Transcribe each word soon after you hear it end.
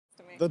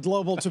The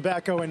Global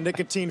Tobacco and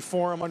Nicotine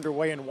Forum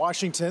underway in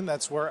Washington.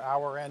 That's where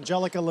our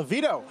Angelica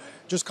Lavito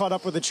just caught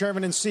up with the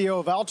chairman and CEO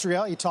of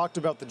Altria. He talked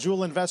about the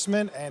Juul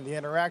investment and the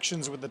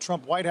interactions with the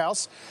Trump White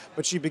House.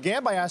 But she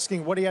began by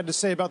asking what he had to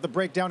say about the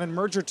breakdown in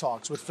merger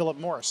talks with Philip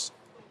Morris.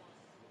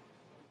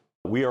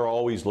 We are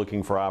always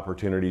looking for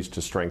opportunities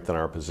to strengthen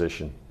our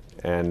position.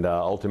 And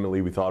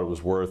ultimately, we thought it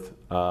was worth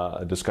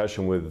a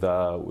discussion with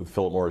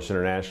Philip Morris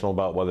International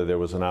about whether there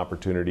was an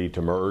opportunity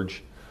to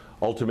merge.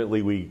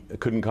 Ultimately, we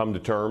couldn't come to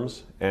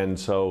terms, and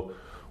so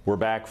we're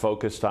back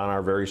focused on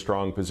our very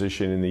strong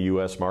position in the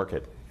U.S.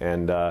 market.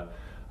 And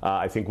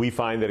I think we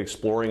find that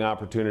exploring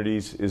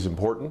opportunities is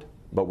important,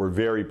 but we're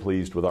very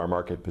pleased with our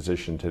market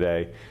position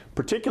today,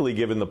 particularly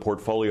given the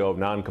portfolio of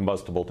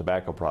non-combustible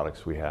tobacco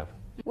products we have.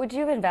 Would you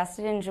have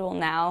invested in Juul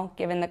now,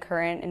 given the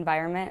current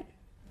environment?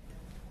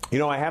 You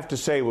know, I have to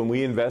say, when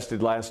we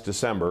invested last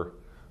December,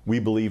 we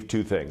believed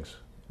two things.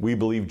 We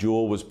believed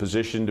Juul was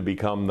positioned to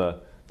become the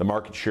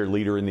market share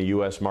leader in the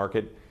U.S.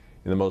 market.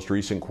 In the most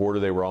recent quarter,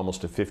 they were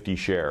almost a 50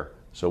 share,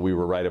 so we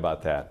were right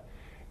about that.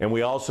 And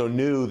we also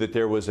knew that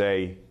there was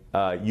a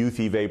youth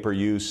e-vapor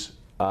use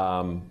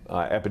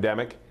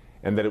epidemic,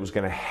 and that it was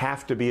going to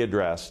have to be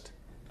addressed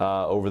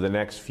over the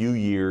next few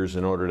years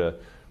in order to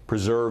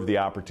preserve the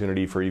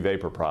opportunity for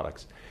e-vapor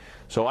products.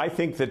 So I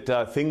think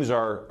that things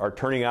are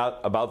turning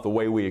out about the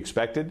way we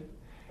expected.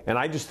 And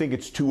I just think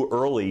it's too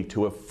early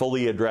to have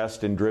fully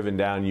addressed and driven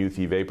down youth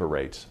e-vapor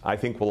rates. I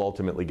think we'll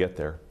ultimately get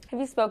there. Have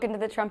you spoken to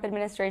the Trump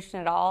administration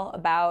at all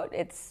about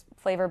its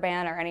flavor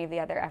ban or any of the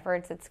other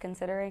efforts it's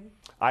considering?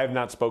 I have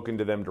not spoken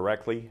to them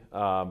directly,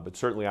 but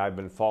certainly I've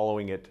been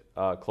following it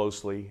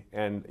closely.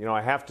 And, you know,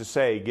 I have to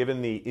say,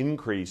 given the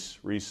increase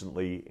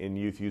recently in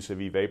youth use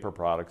of e-vapor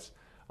products,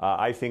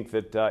 I think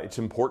that it's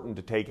important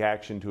to take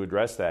action to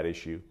address that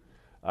issue.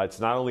 It's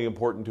not only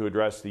important to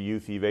address the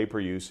youth e-vapor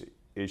use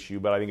issue,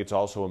 but I think it's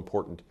also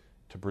important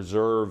to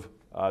preserve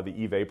the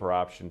e-vapor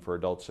option for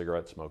adult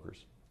cigarette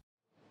smokers.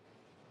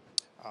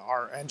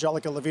 Our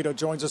Angelica Lavito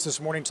joins us this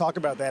morning to talk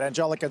about that.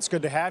 Angelica, it's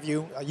good to have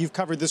you. You've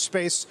covered this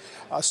space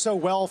so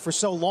well for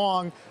so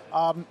long.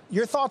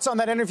 Your thoughts on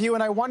that interview,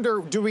 and I wonder,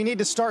 do we need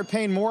to start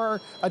paying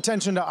more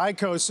attention to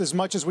IQOS as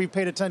much as we've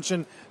paid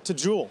attention to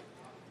Juul?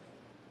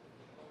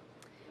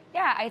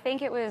 Yeah, I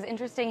think it was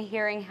interesting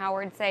hearing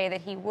Howard say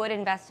that he would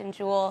invest in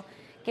Juul.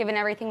 Given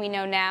everything we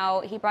know now,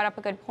 he brought up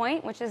a good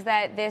point, which is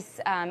that this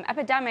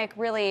epidemic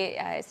really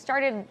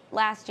started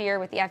last year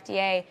with the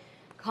FDA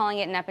calling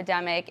it an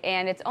epidemic,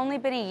 and it's only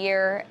been a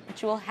year.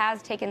 Juul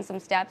has taken some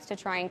steps to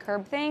try and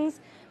curb things,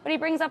 but he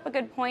brings up a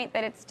good point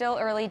that it's still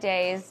early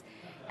days.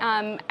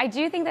 I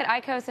do think that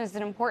IQOS is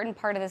an important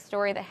part of the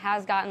story that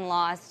has gotten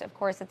lost. Of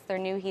course, it's their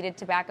new heated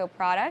tobacco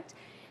product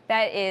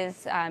that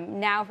is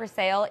now for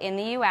sale in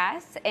the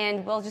U.S.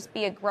 and will just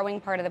be a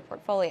growing part of the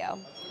portfolio.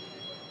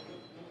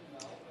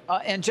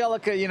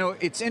 Angelica, you know,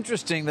 it's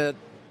interesting that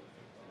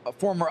a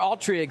former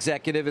Altria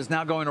executive is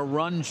now going to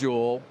run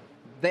Juul.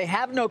 They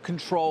have no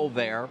control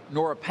there,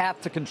 nor a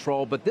path to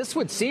control, but this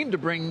would seem to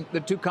bring the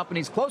two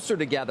companies closer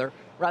together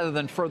rather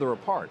than further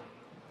apart.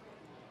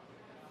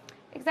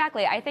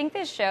 Exactly. I think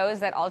this shows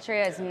that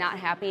Altria is not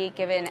happy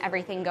given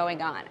everything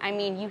going on. I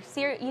mean, you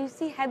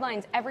see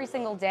headlines every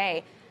single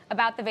day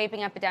about the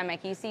vaping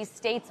epidemic. You see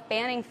states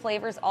banning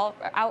flavors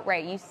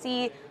outright. You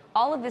see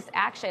all of this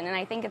action, and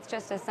I think it's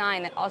just a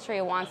sign that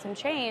Altria wants some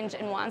change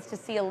and wants to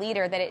see a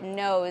leader that it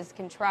knows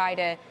can try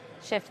to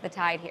shift the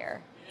tide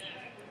here.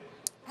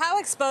 How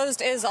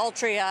exposed is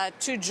Altria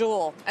to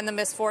Juul and the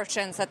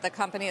misfortunes that the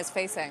company is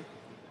facing?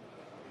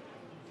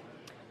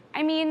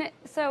 I mean,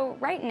 so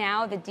right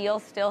now the deal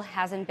still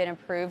hasn't been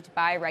approved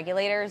by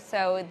regulators,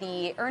 so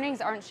the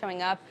earnings aren't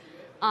showing up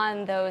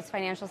on those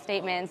financial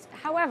statements.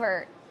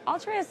 However,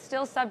 Altria is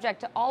still subject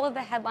to all of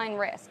the headline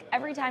risk.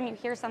 Every time you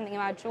hear something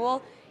about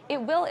Juul,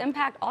 it will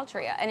impact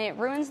Altria, and it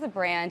ruins the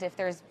brand if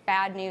there's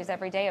bad news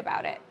every day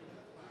about it.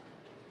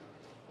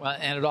 Well,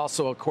 and it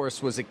also, of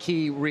course, was a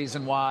key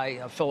reason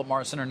why Philip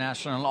Morris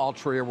International and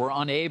Altria were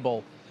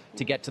unable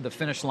to get to the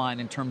finish line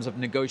in terms of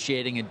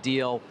negotiating a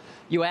deal.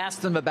 You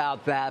asked them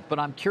about that, but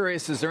I'm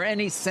curious, is there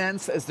any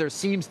sense, as there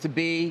seems to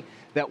be,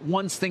 that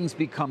once things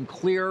become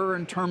clearer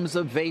in terms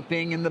of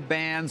vaping and the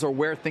bans or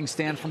where things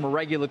stand from a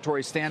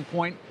regulatory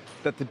standpoint,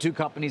 that the two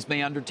companies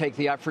may undertake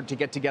the effort to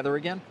get together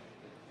again?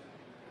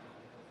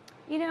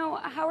 You know,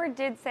 Howard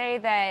did say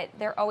that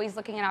they're always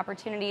looking at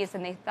opportunities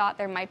and they thought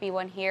there might be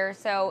one here.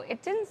 So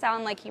it didn't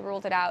sound like he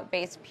ruled it out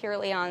based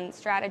purely on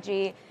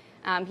strategy.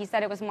 He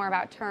said it was more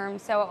about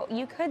terms. So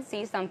you could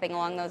see something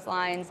along those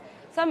lines.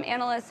 Some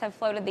analysts have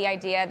floated the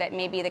idea that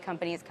maybe the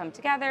companies come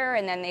together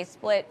and then they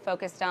split,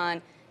 focused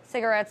on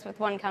cigarettes with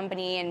one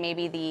company and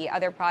maybe the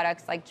other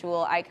products like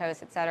Juul,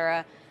 IQOS, et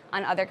cetera,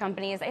 on other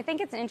companies. I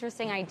think it's an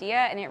interesting idea,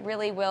 and it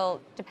really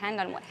will depend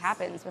on what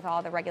happens with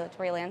all the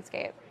regulatory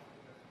landscape.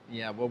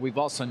 Yeah, well, we've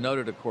also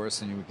noted, of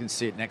course, and you can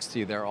see it next to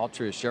you there,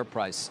 Altria's share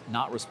price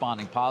not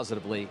responding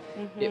positively.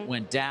 It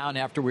went down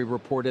after we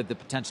reported the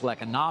potential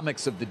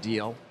economics of the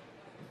deal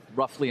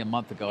roughly a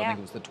month ago. I think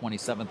it was the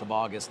 27th of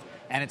August.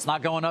 And it's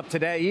not going up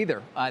today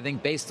either. I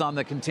think based on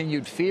the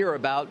continued fear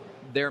about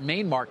their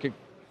main market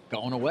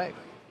going away.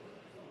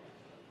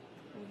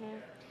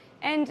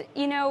 And,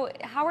 you know,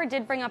 Howard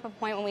did bring up a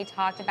point when we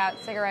talked about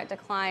cigarette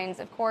declines.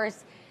 Of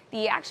course,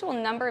 the actual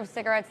number of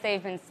cigarettes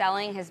they've been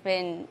selling has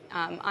been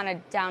on a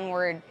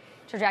downward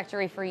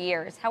trajectory for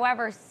years.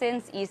 However,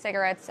 since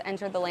e-cigarettes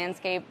entered the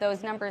landscape,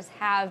 those numbers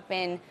have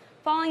been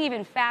falling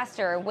even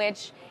faster,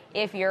 which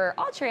if you're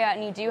Altria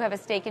and you do have a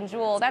stake in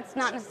Juul, that's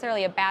not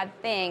necessarily a bad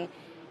thing.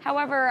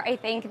 However, I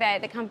think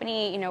that the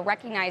company, you know,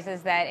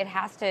 recognizes that it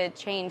has to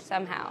change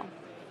somehow.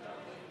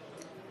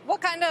 What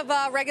kind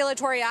of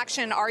regulatory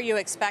action are you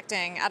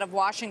expecting out of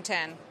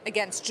Washington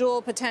against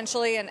Juul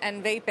potentially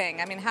and vaping?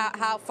 I mean,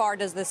 how far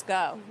does this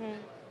go?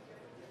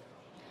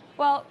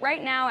 Well,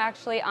 right now,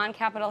 actually, on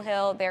Capitol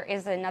Hill, there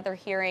is another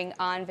hearing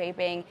on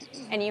vaping,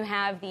 and you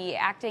have the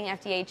acting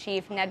FDA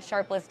chief, Ned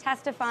Sharpless,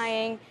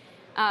 testifying.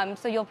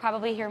 So you'll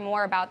probably hear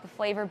more about the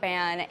flavor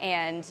ban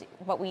and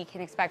what we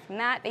can expect from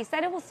that. They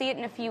said it will see it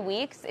in a few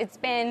weeks. It's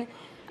been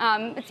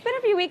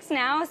a few weeks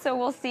now, so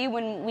we'll see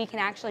when we can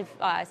actually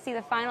see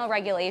the final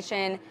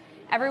regulation.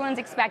 Everyone's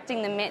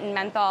expecting the mint and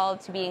menthol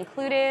to be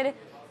included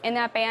in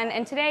that ban.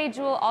 And today,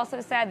 Juul also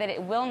said that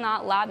it will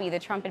not lobby the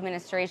Trump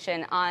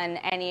administration on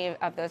any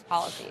of those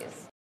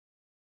policies.